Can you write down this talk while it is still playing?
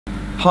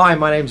Hi,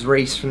 my name's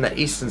Reese from the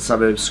Eastern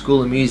Suburbs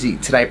School of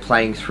Music. Today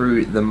playing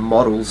through the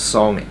Models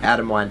song Out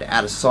of Mind,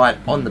 Out of Sight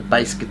on the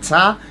bass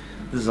guitar.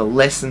 There's a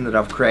lesson that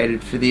I've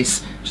created for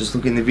this. Just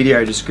look in the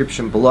video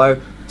description below.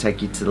 I'll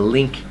take you to the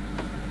link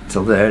to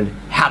learn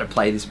how to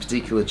play this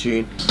particular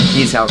tune.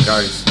 Here's how it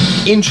goes.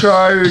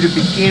 Intro to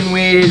begin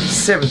with,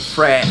 7th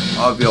fret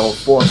of your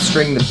 4th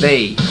string, the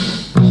B.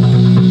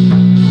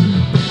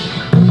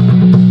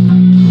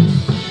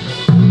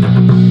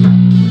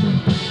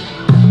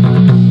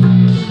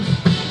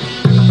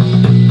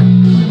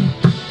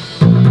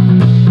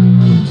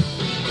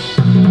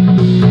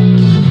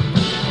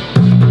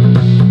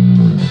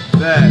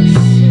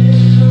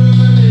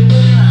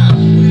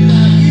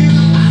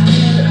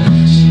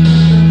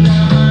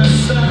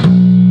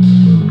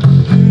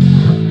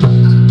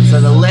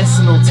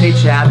 Will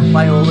teach you how to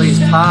play all these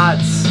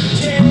parts.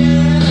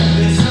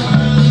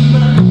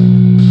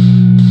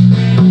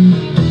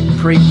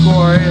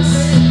 Pre-chorus.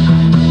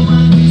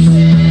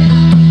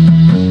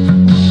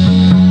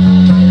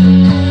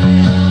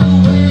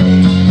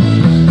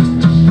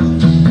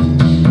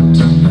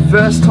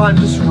 First time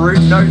just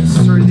root notes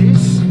through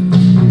this.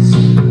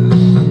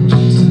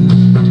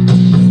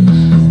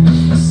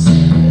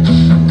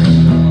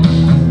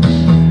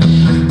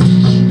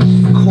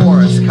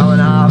 Chorus coming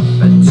up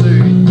at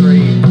 2,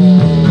 3, 4.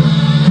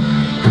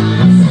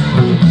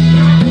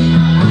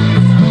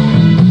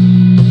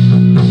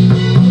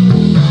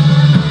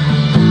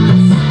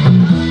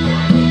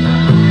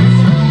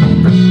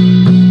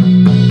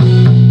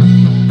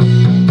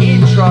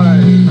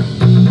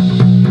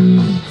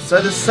 So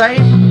the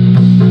same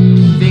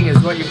thing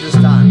as what you've just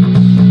done.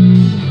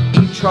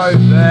 Intro,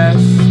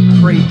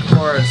 verse,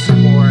 pre-chorus,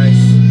 chorus.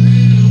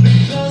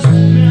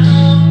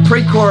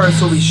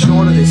 Pre-chorus will be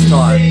shorter this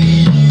time.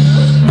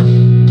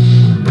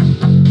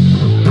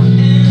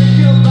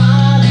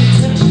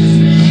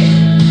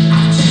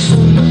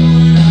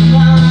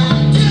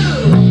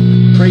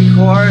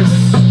 Pre-chorus.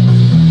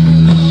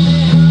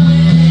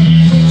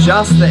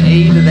 Just the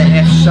E to the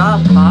F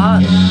sharp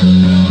part,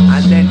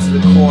 and then to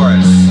the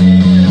chorus.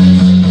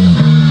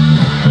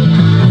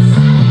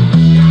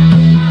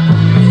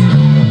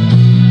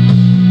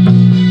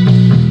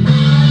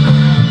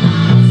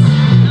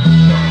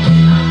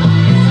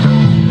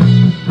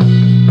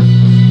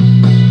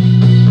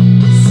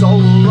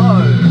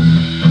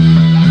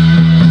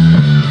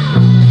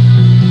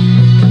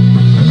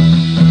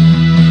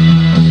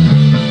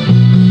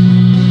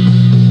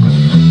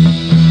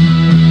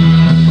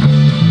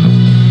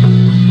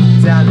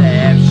 Down to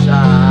F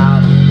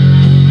sharp.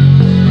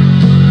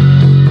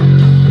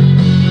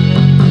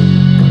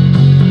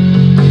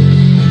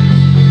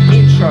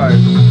 Intro.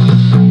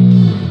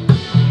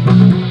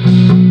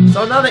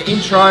 So another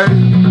intro,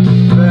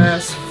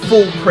 verse,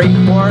 full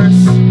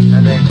pre-chorus,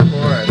 and then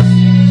chorus.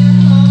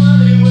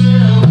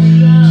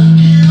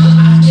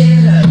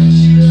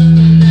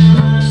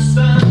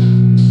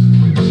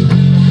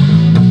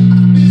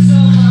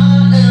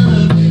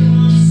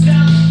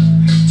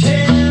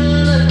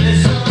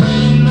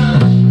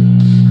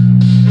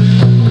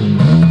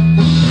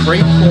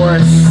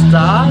 Pre-chorus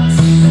starts.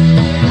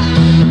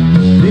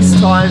 This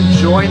time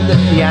join the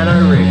piano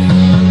riff.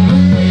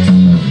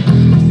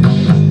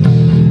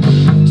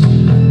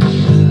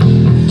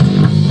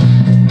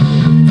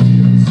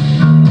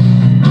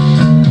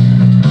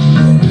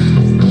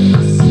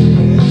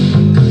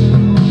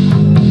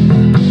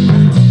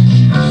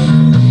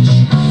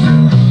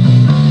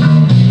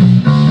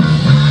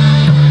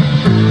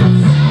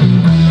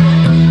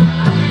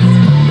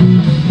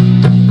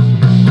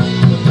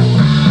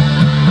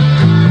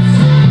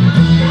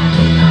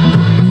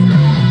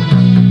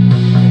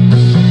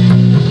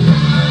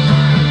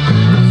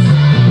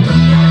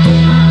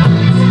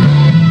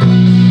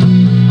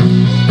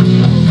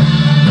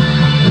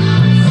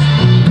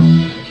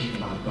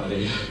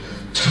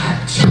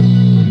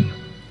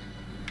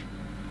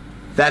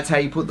 That's how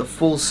you put the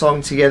full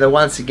song together.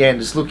 Once again,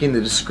 just look in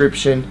the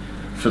description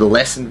for the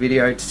lesson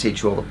video to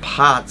teach you all the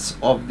parts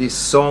of this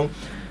song.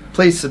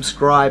 Please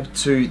subscribe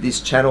to this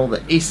channel,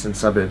 the Eastern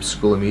Suburbs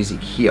School of Music,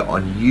 here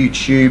on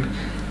YouTube.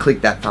 Click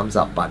that thumbs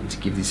up button to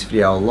give this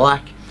video a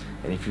like.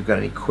 And if you've got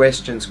any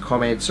questions,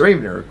 comments, or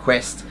even a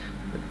request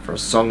for a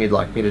song you'd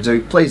like me to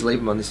do, please leave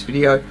them on this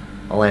video.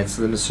 I'll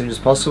answer them as soon as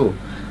possible.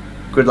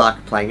 Good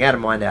luck playing Out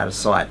of Mind, Out of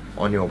Sight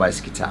on your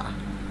bass guitar.